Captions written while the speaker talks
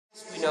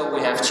We know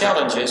we have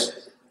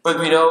challenges, but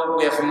we know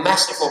we have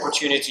massive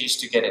opportunities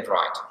to get it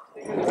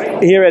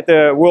right. Here at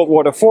the World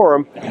Water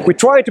Forum, we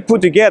try to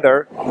put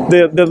together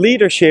the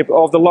leadership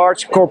of the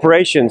large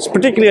corporations,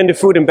 particularly in the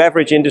food and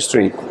beverage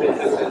industry.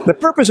 The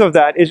purpose of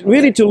that is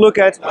really to look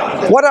at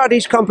what are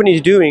these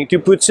companies doing to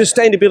put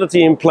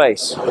sustainability in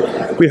place.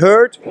 We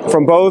heard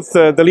from both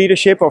the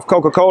leadership of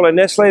Coca-Cola and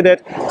Nestle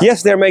that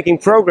yes, they're making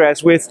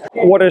progress with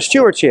water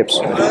stewardships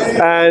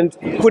and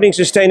putting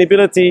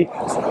sustainability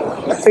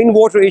in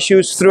water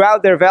issues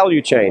throughout their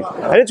value chain.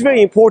 And it's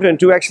very important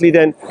to actually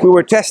then, we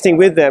were testing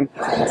with them,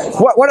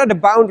 what are the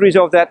boundaries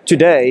of that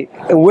today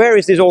and where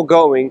is this all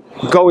going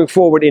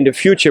forward in the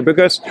future?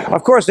 Because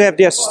of course they have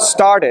just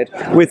started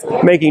with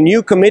making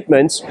new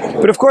commitments,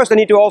 but of course they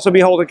need to also be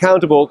held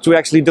accountable to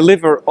actually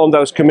deliver on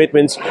those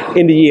commitments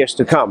in the years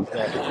to come.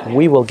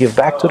 We will give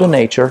back to the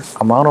nature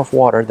amount of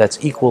water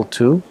that's equal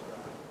to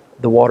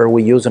the water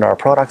we use in our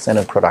products and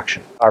in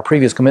production. Our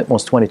previous commitment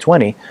was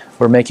 2020.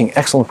 We're making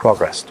excellent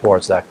progress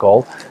towards that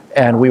goal,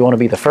 and we want to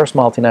be the first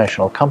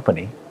multinational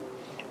company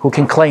who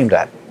can claim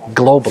that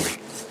globally.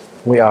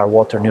 We are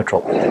water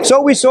neutral. So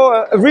we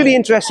saw a really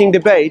interesting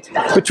debate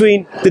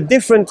between the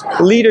different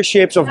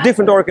leaderships of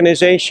different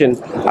organizations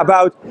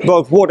about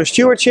both water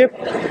stewardship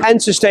and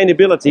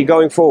sustainability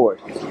going forward.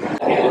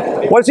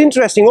 What's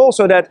interesting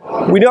also that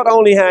we not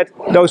only had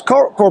those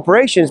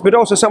corporations, but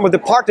also some of the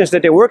partners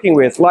that they're working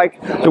with,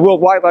 like the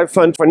World Wildlife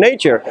Fund for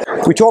Nature.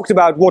 We talked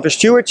about water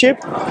stewardship,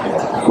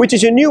 which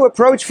is a new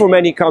approach for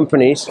many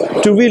companies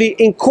to really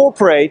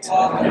incorporate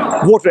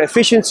water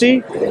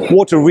efficiency,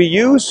 water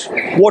reuse,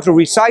 water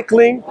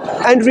recycling,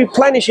 and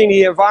replenishing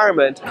the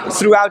environment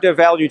throughout their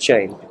value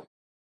chain.